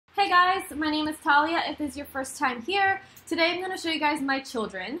guys, my name is Talia. If this is your first time here, today I'm going to show you guys my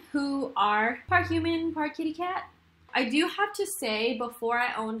children who are part human, part kitty cat. I do have to say, before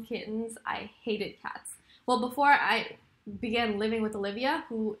I owned kittens, I hated cats. Well, before I began living with Olivia,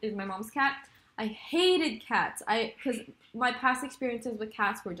 who is my mom's cat, I hated cats. Because my past experiences with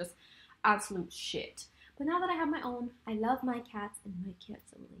cats were just absolute shit. But now that I have my own, I love my cats and my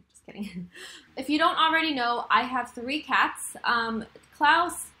cats only. Just kidding. If you don't already know, I have 3 cats.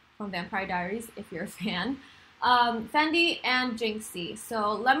 Klaus from Vampire Diaries, if you're a fan. Fendi and Jinxie.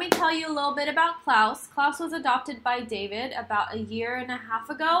 So let me tell you a little bit about Klaus. Klaus was adopted by David about 1.5 years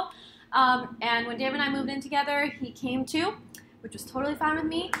ago. And when David and I moved in together, he came too, which was totally fine with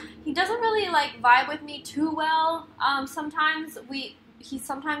me. He doesn't really like vibe with me too well. Sometimes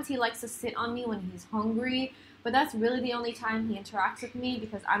he likes to sit on me when he's hungry, but that's really the only time he interacts with me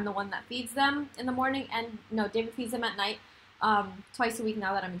because I'm the one that feeds them in the morning, and no, David feeds them at night, twice a week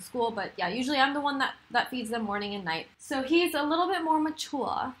now that I'm in school, but yeah, usually I'm the one that feeds them morning and night. So he's a little bit more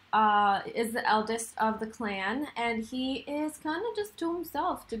mature, is the eldest of the clan, and he is kind of just to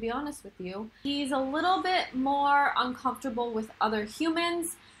himself, to be honest with you. He's a little bit more uncomfortable with other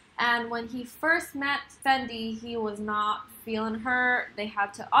humans, and when he first met Fendi, he was not feeling her. They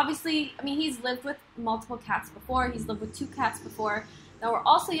had to, obviously, I mean, he's lived with multiple cats before. He's lived with 2 cats before that were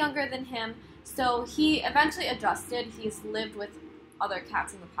also younger than him. So he eventually adjusted. He's lived with other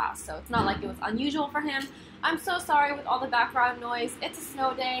cats in the past, so it's not like it was unusual for him. I'm so sorry with all the background noise. It's a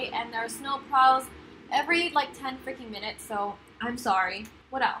snow day, and there are snow plows every, like, 10 freaking minutes, so I'm sorry.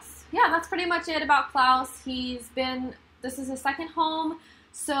 What else? Yeah, that's pretty much it about Klaus. This is his second home,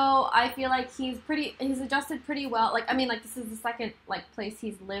 so I feel like he's adjusted pretty well. Like, I mean, like, this is the second, like, place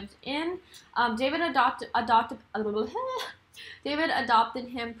he's lived in. David adopted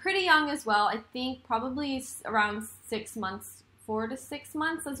him pretty young as well. I think probably around 6 months, 4 to 6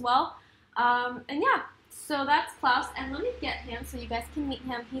 months as well. And yeah, so that's Klaus. And let me get him so you guys can meet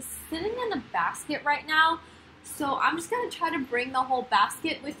him. He's sitting in the basket right now. So I'm just going to try to bring the whole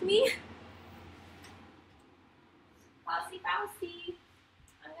basket with me. Bouncy, bouncy.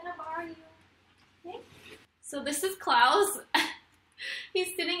 I'm going to borrow you. Okay. So this is Klaus.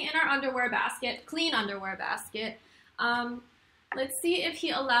 He's sitting in our underwear basket, clean underwear basket. Let's see if he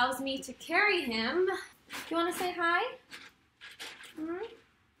allows me to carry him. Do you want to say hi?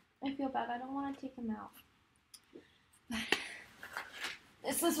 I feel bad. I don't want to take him out. But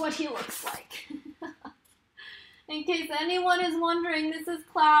this is what he looks like. In case anyone is wondering, this is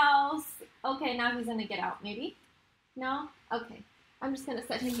Klaus. Okay, now he's going to get out, maybe? No? Okay. I'm just going to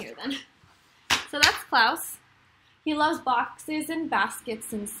set him here then. So that's Klaus. He loves boxes and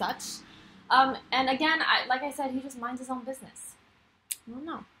baskets and such. And again, like I said, he just minds his own business. I don't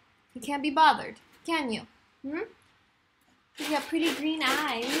know. He can't be bothered, can you? You got pretty green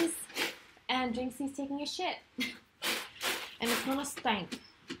eyes. And Jinxie's taking a shit. And it's gonna stink.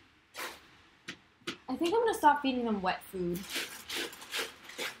 I think I'm gonna stop feeding them wet food.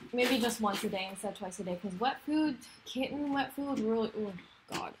 Maybe just once a day instead of twice a day. Because wet food, kitten wet food, really, oh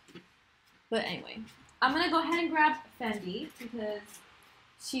god. But anyway, I'm gonna go ahead and grab Fendi because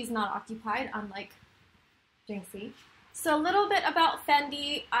she's not occupied, unlike Jinxie. So a little bit about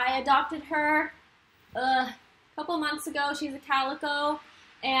Fendi. I adopted her a couple months ago. She's a calico,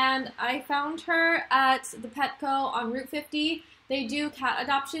 and I found her at the Petco on Route 50. They do cat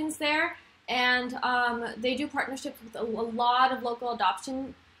adoptions there, and they do partnerships with a lot of local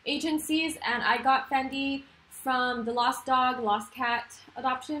adoption agencies, and I got Fendi from the Lost Dog, Lost Cat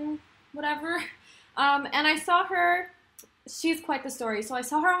adoption, whatever. And I saw her. She's quite the story. So I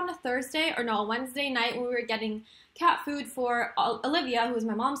saw her on a Wednesday night when we were getting cat food for Olivia, who is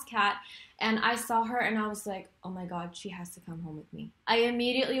my mom's cat, and I saw her and I was like, oh my god, she has to come home with me. I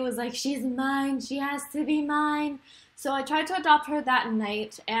immediately was like, she's mine, she has to be mine. So I tried to adopt her that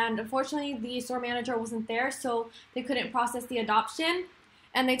night, and unfortunately the store manager wasn't there, so they couldn't process the adoption,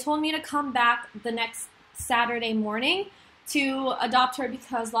 and they told me to come back the next Saturday morning to adopt her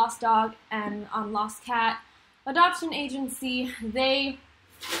because Lost Dog and Lost Cat adoption agency, they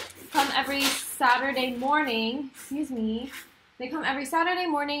come every Saturday morning, they come every Saturday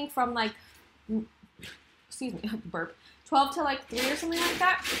morning from like, 12 to like 3 or something like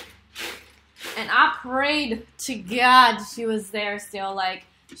that, and I prayed to God she was there still. Like,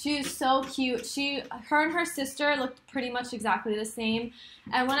 she was so cute. Her and her sister looked pretty much exactly the same,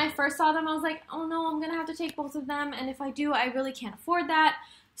 and when I first saw them, I was like, oh no, I'm gonna have to take both of them, and if I do, I really can't afford that.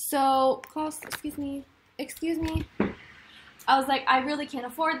 So, Klaus, excuse me. I was like, I really can't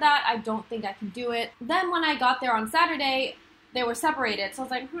afford that. I don't think I can do it. Then when I got there on Saturday, they were separated. So I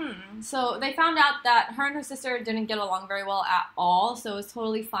was like, So they found out that her and her sister didn't get along very well at all. So it was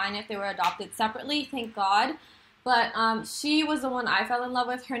totally fine if they were adopted separately, thank God. But she was the one I fell in love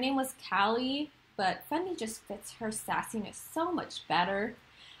with. Her name was Callie, but Fendi just fits her sassiness so much better.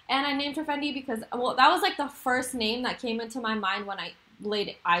 And I named her Fendi because, well, that was like the first name that came into my mind when I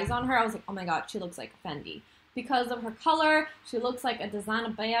laid eyes on her. I was like, oh my God, she looks like Fendi. Because of her color, she looks like a designer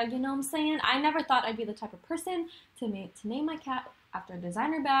bag, you know what I'm saying? I never thought I'd be the type of person to name my cat after a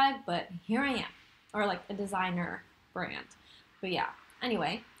designer bag, but here I am. Or like a designer brand. But yeah,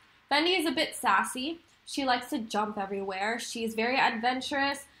 anyway. Fendi is a bit sassy. She likes to jump everywhere. She's very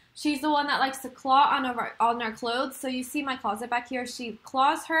adventurous. She's the one that likes to claw on our clothes. So you see my closet back here. She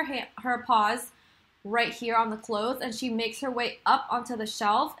claws her paws right here on the clothes, and she makes her way up onto the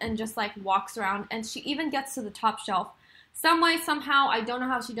shelf and just like walks around, and she even gets to the top shelf some way, somehow. I don't know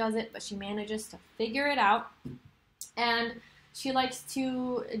how she does it, but she manages to figure it out. And she likes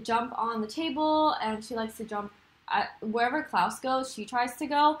to jump on the table, and she likes to jump wherever Klaus goes, she tries to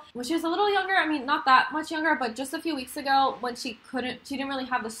go. When she was a little younger, I mean, not that much younger, but just a few weeks ago, when she didn't really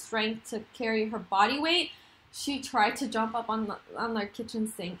have the strength to carry her body weight, she tried to jump up on their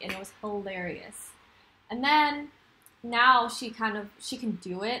kitchen sink, and it was hilarious. And then now she can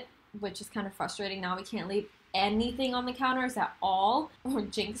do it, which is kind of frustrating. Now we can't leave anything on the counters at all. Or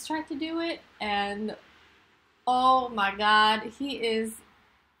Jinx tried to do it, and oh my God, he's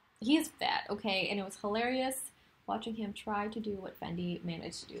fat, okay? And it was hilarious watching him try to do what Fendi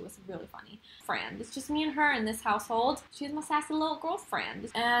managed to do. It was really funny. Friend, it's just me and her in this household. She's my sassy little girlfriend,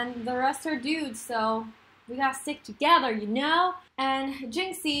 and the rest are dudes, so we gotta stick together, you know? And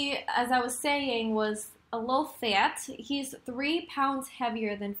Jinxie, as I was saying, was a little fat. He's 3 pounds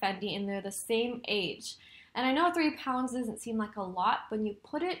heavier than Fendi, and they're the same age. And I know 3 pounds doesn't seem like a lot, but when you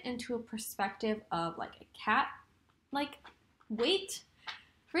put it into a perspective of like a cat, like weight,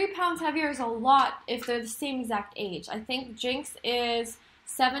 3 pounds heavier is a lot if they're the same exact age. I think Jinx is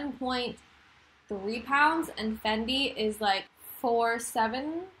 7.3 pounds, and Fendi is like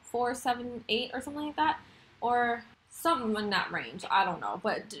 4'7", 4'7", 8", or something like that, or something in that range. I don't know,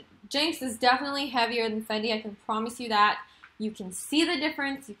 but Jinx is definitely heavier than Fendi. I can promise you that. You can see the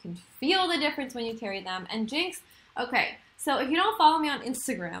difference. You can feel the difference when you carry them. And Jinx, okay, so if you don't follow me on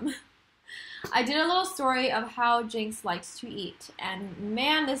Instagram, I did a little story of how Jinx likes to eat. And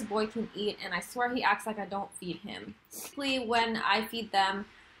man, this boy can eat, and I swear he acts like I don't feed him. Basically, when I feed them,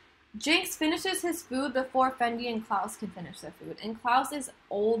 Jinx finishes his food before Fendi and Klaus can finish their food. And Klaus is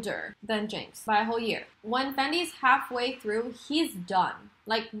older than Jinx by a whole year. When Fendi's halfway through, he's done.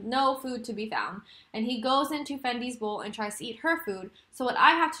 Like, no food to be found. And he goes into Fendi's bowl and tries to eat her food. So what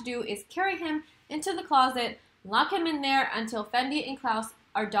I have to do is carry him into the closet, lock him in there until Fendi and Klaus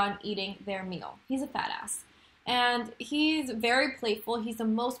are done eating their meal. He's a fat ass. And he's very playful. He's the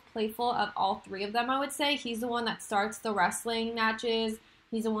most playful of all three of them, I would say. He's the one that starts the wrestling matches.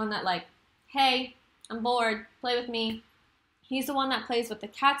 He's the one that like, hey, I'm bored, play with me. He's the one that plays with the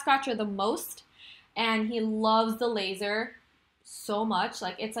cat scratcher the most. And he loves the laser so much.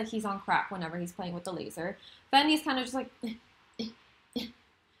 Like, it's like he's on crack whenever he's playing with the laser. Fendi's kind of just like,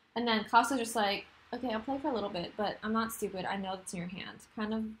 and then Klaus is just like, okay, I'll play for a little bit, but I'm not stupid. I know it's in your hands.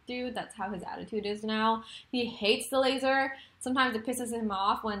 Kind of dude. That's how his attitude is now. He hates the laser. Sometimes it pisses him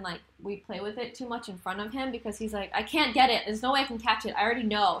off when, like, we play with it too much in front of him because he's like, I can't get it. There's no way I can catch it. I already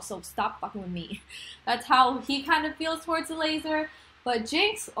know, so stop fucking with me. That's how he kind of feels towards the laser. But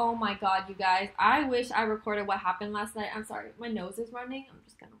Jinx, oh my God, you guys. I wish I recorded what happened last night. I'm sorry. My nose is running. I'm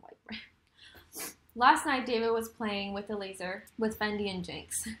just going to wipe. Last night, David was playing with the laser with Fendi and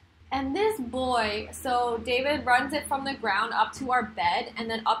Jinx. And this boy, so David runs it from the ground up to our bed and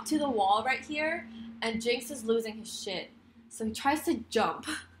then up to the wall right here. And Jinx is losing his shit. So he tries to jump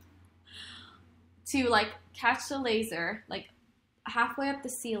to, like, catch the laser, like, halfway up the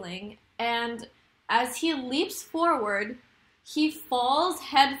ceiling. And as he leaps forward, he falls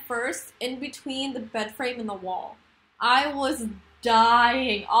head first in between the bed frame and the wall. I was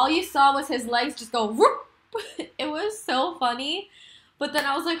dying. All you saw was his legs just go whoop. It was so funny. But then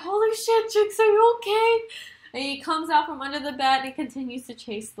I was like, holy shit, Jinx, are you okay? And he comes out from under the bed and continues to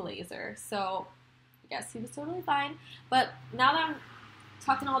chase the laser. So, yes, he was totally fine. But now that I'm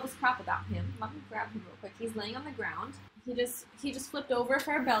talking all this crap about him, let me grab him real quick. He's laying on the ground. He just flipped over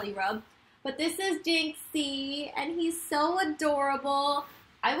for a belly rub. But this is Jinxie, and he's so adorable.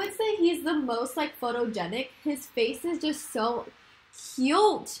 I would say he's the most, like, photogenic. His face is just so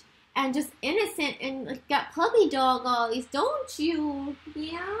cute and just innocent and, like, got puppy dog eyes, don't you?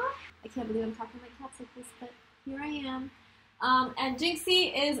 Yeah? I can't believe I'm talking to my cats like this, but here I am. And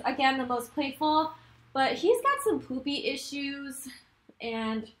Jinxie is, again, the most playful. But he's got some poopy issues,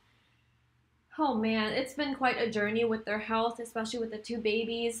 and oh man, it's been quite a journey with their health, especially with the two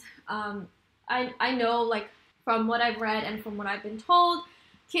babies. I know, like, from what I've read and from what I've been told,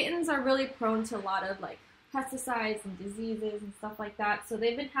 kittens are really prone to a lot of, like, pesticides and diseases and stuff like that. So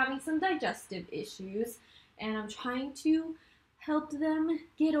they've been having some digestive issues, and I'm trying to help them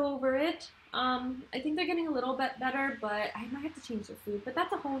get over it. I think they're getting a little bit better, but I might have to change their food. But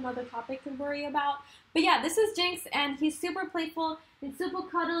that's a whole other topic to worry about. But yeah, this is Jinx, and he's super playful and super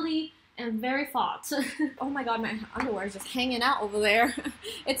cuddly and very fat. Oh my god, my underwear is just hanging out over there.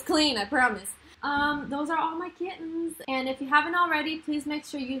 It's clean, I promise. Those are all my kittens. And if you haven't already, please make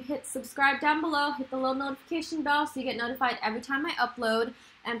sure you hit subscribe down below, hit the little notification bell so you get notified every time I upload.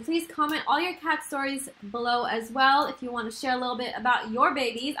 And please comment all your cat stories below as well if you want to share a little bit about your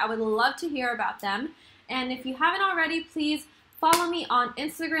babies. I would love to hear about them. And if you haven't already, please follow me on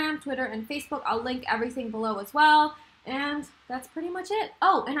Instagram, Twitter, and Facebook. I'll link everything below as well. And that's pretty much it.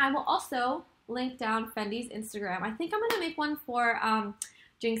 Oh, and I will also link down Fendi's Instagram. I think I'm going to make one for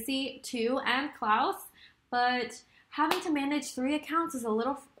Jinxie too and Klaus, but having to manage 3 accounts is a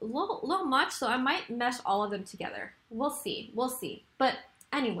little much, so I might mesh all of them together. We'll see. But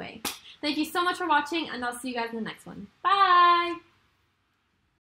anyway, thank you so much for watching, and I'll see you guys in the next one. Bye!